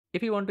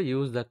If you want to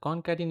use the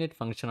concatenate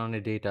function on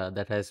a data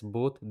that has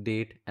both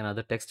date and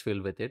other text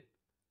field with it,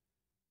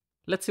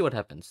 let's see what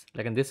happens.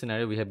 Like in this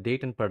scenario, we have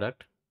date and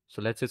product.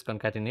 So let's use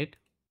concatenate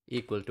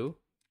equal to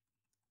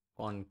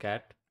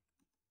concat.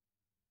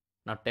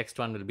 Now text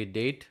one will be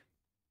date,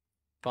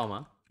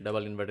 comma,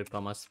 double inverted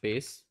comma,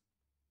 space,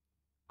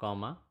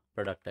 comma,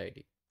 product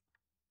ID.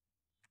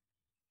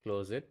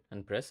 Close it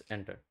and press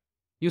enter.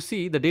 You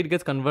see the date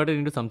gets converted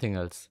into something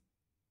else.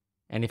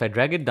 And if I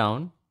drag it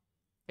down,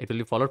 it will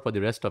be followed for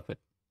the rest of it.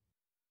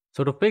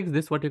 So to fix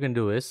this, what you can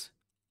do is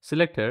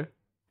select here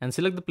and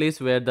select the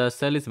place where the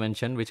cell is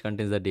mentioned which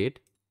contains the date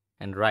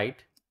and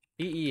write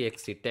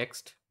text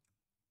text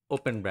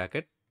open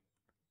bracket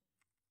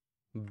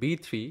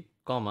b3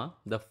 comma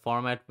the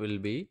format will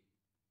be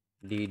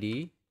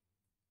dd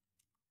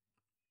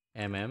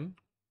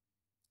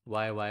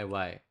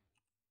yyyy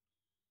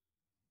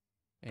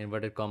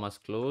inverted commas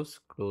close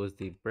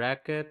the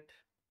bracket,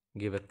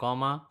 give a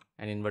comma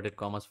and inverted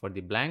commas for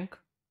the blank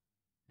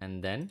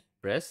and then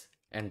press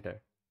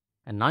enter.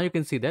 And now you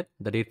can see that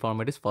the date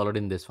format is followed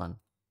in this one.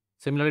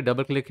 Similarly,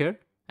 double click here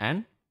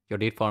and your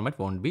date format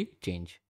won't be changed.